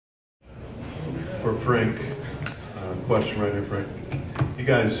For Frank, question right here, Frank. You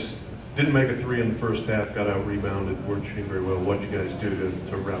guys didn't make a three in the first half, got out rebounded, weren't shooting very well. What did you guys do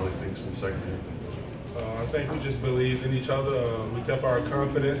to rally things in the second half? I think we just believed in each other. We kept our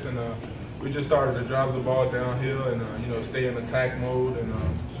confidence, and we just started to drive the ball downhill and stay in attack mode and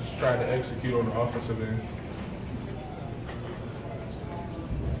just try to execute on the offensive end.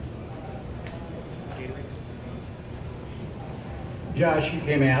 Josh, you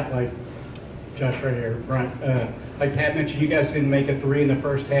came out like Josh right here in front. Like Pat mentioned, you guys didn't make a three in the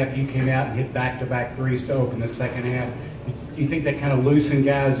first half. You came out and hit back-to-back threes to open the second half. Do you think that kind of loosened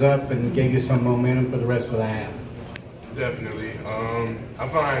guys up and gave you some momentum for the rest of the half? Definitely. I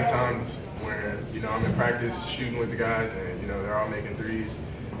find times where I'm in practice shooting with the guys and they're all making threes,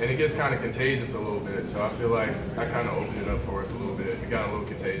 and it gets kind of contagious a little bit. So I feel like I kind of opened it up for us a little bit. It got a little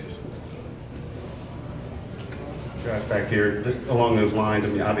contagious. Josh, back here, just along those lines, I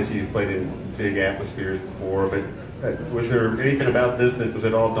mean, obviously you've played in big atmospheres before, but was there anything about this that was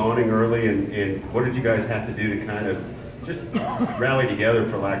at all daunting early, and what did you guys have to do to kind of just rally together,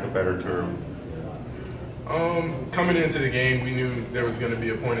 for lack of a better term? Coming into the game, we knew there was going to be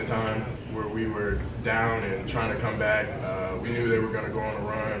a point in time where we were down and trying to come back. We knew they were going to go on a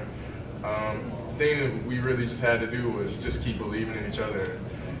run. The thing that we really just had to do was just keep believing in each other and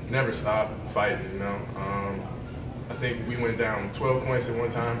never stop fighting, I think we went down 12 points at one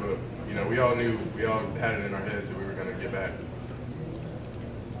time, but we all knew, we all had it in our heads that we were going to get back.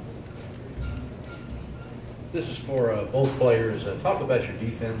 This is for both players. Talk about your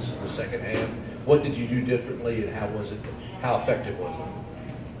defense in the second half. What did you do differently, and how was it? How effective was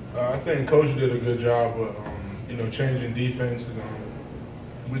it? I think Coach did a good job of changing defense.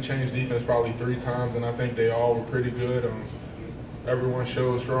 We changed defense probably 3 times, and I think they all were pretty good. Everyone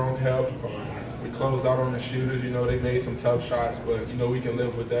showed strong help. We closed out on the shooters. They made some tough shots, but we can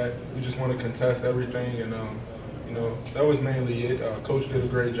live with that. We just want to contest everything, and that was mainly it. Coach did a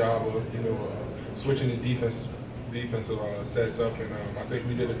great job of switching the defensive sets up, and I think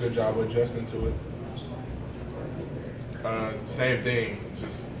we did a good job of adjusting to it. Same thing,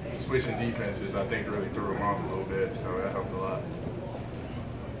 just switching defenses. I think really threw them off a little bit, so that helped a lot.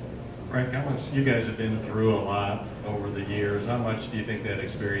 Frank, how much, you guys have been through a lot over the years. How much do you think that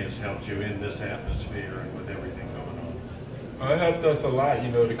experience helped you in this atmosphere and with everything going on? It helped us a lot,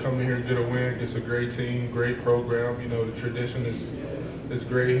 to come in here and get a win. It's a great team, great program. The tradition is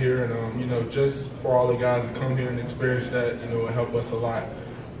great here, and just for all the guys to come here and experience that, it helped us a lot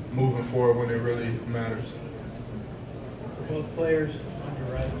moving forward when it really matters. For both players on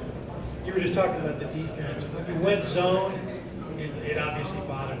your right, you were just talking about the defense. When you went zone, it obviously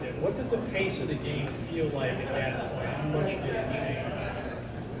bothered it. What did the pace of the game feel like at that point? How much did it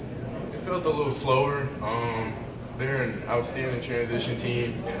change? It felt a little slower. They're an outstanding transition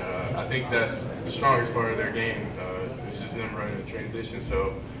team, and I think that's the strongest part of their game. Is just them running the transition.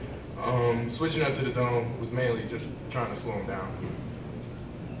 So switching up to the zone was mainly just trying to slow them down.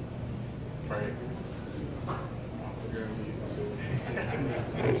 Right.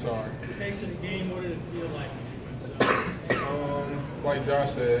 I'm sorry. The pace of the game, what did it feel like? Like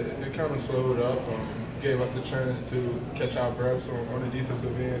Josh said, it kind of slowed up, gave us a chance to catch our breaths on the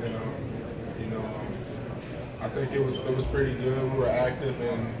defensive end, and I think it was pretty good. We were active,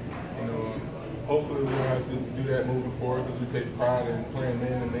 and hopefully we don't have to do that moving forward because we take pride in playing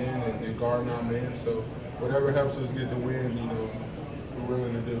man to man and guarding our man. So whatever helps us get the win, we're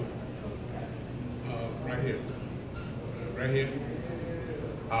willing to do. Right here. Right here.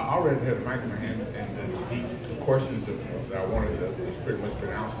 I already had a mic in my hand, and these 2 questions that I wanted to was pretty much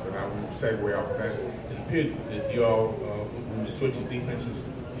pronounced, but I will segue off of that. It appeared that you all, when you switched defenses,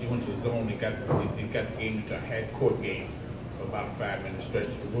 you went to the zone, you got the game into a half-court game for about a 5-minute stretch,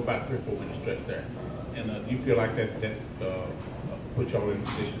 about a 3 or 4 minute stretch there. And do you feel like that put y'all in a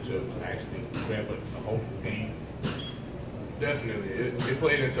position to actually grab a hold of the game? Definitely. It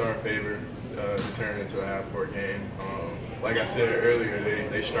played into our favor to turn into a half-court game. Like I said earlier,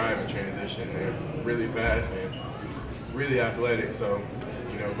 they strive in transition. They're really fast and really athletic. So,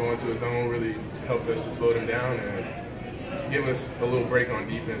 going to a zone really helped us to slow them down and give us a little break on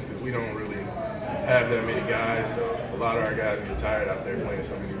defense because we don't really have that many guys. So a lot of our guys get tired out there playing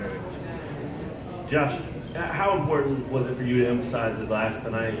so many minutes. Josh, how important was it for you to emphasize the glass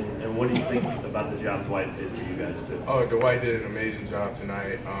tonight, and what do you think about the job Dwight did for you guys too? Oh, Dwight did an amazing job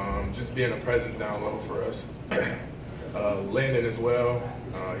tonight. Just being a presence down low for us. Landon as well,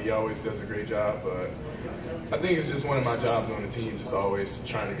 he always does a great job, but I think it's just one of my jobs on the team, just always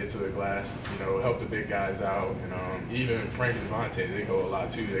trying to get to the glass, help the big guys out, and even Frank and Devontae, they go a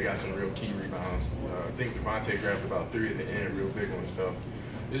lot too. They got some real key rebounds. I think Devontae grabbed about 3 at the end, real big ones, so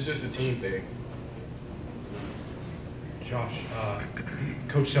it's just a team thing. Josh,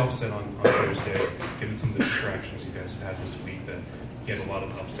 Coach Self said on Thursday, given some of the distractions you guys have had this week, that he had a lot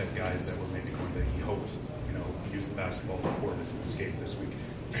of upset guys that were maybe going that he hoped, use the basketball court as an escape this week.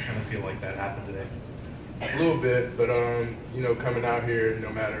 Did you kind of feel like that happened today? A little bit, but coming out here, no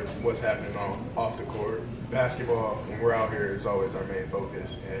matter what's happening off the court, basketball, when we're out here, is always our main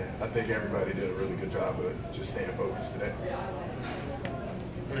focus. And I think everybody did a really good job of just staying focused today.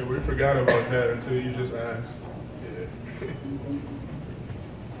 I mean, we forgot about that until you just asked. Yeah.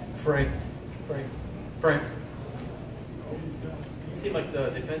 Frank. It seemed like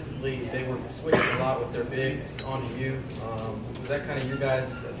defensively they were switching a lot with their bigs onto you. Was that kind of your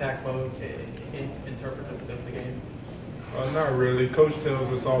guys' attack mode interpretive of the game? Not really. Coach tells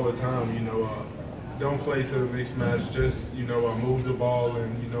us all the time, don't play to the mixed match. Just, move the ball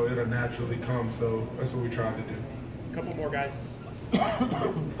and, it'll naturally come. So that's what we tried to do. A couple more guys.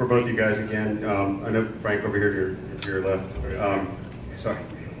 For both you guys again, I know Frank over here to your left. Sorry.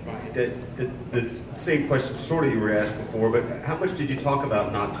 The same question sort of you were asked before, but how much did you talk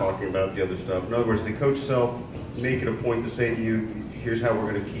about not talking about the other stuff? In other words, did Coach Self make it a point to say to you, here's how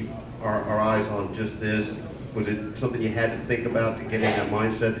we're going to keep our eyes on just this? Was it something you had to think about to get in that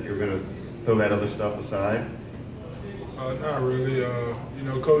mindset that you were going to throw that other stuff aside? Not really.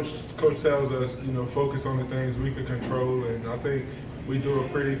 Coach tells us, focus on the things we can control, and I think we do a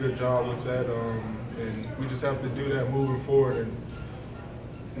pretty good job with that. And we just have to do that moving forward and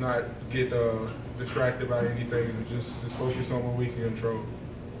not get distracted by anything, and just focus on what we can control.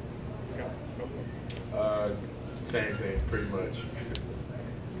 Same thing, pretty much.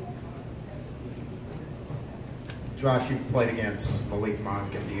 Josh, you've played against Malik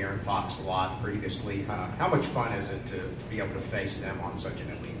Monk and De'Aaron Fox a lot previously. How much fun is it to be able to face them on such an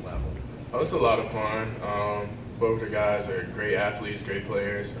elite level? Oh, it's a lot of fun. Both the guys are great athletes, great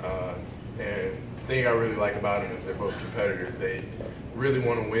players, and the thing I really like about them is they're both competitors. They really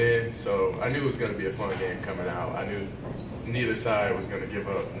want to win, so I knew it was going to be a fun game coming out. I knew neither side was going to give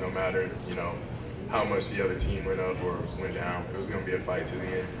up, no matter how much the other team went up or went down. It was going to be a fight to the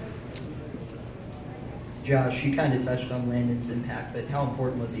end. Josh, you kind of touched on Landon's impact, but how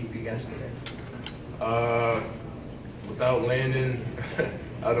important was he for you guys today? Without Landon,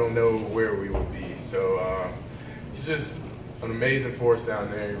 I don't know where we would be. So he's just an amazing force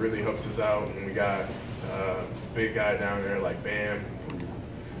down there. He really helps us out, and we got a big guy down there like Bam.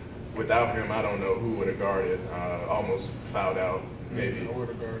 Without him, I don't know who would have guarded. Almost fouled out, maybe. I would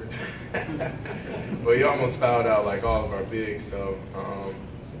have guarded. But he almost fouled out like all of our bigs. So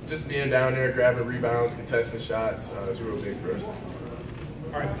just being down there, grabbing rebounds, contesting shots, is real big for us.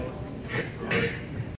 All right, fellas.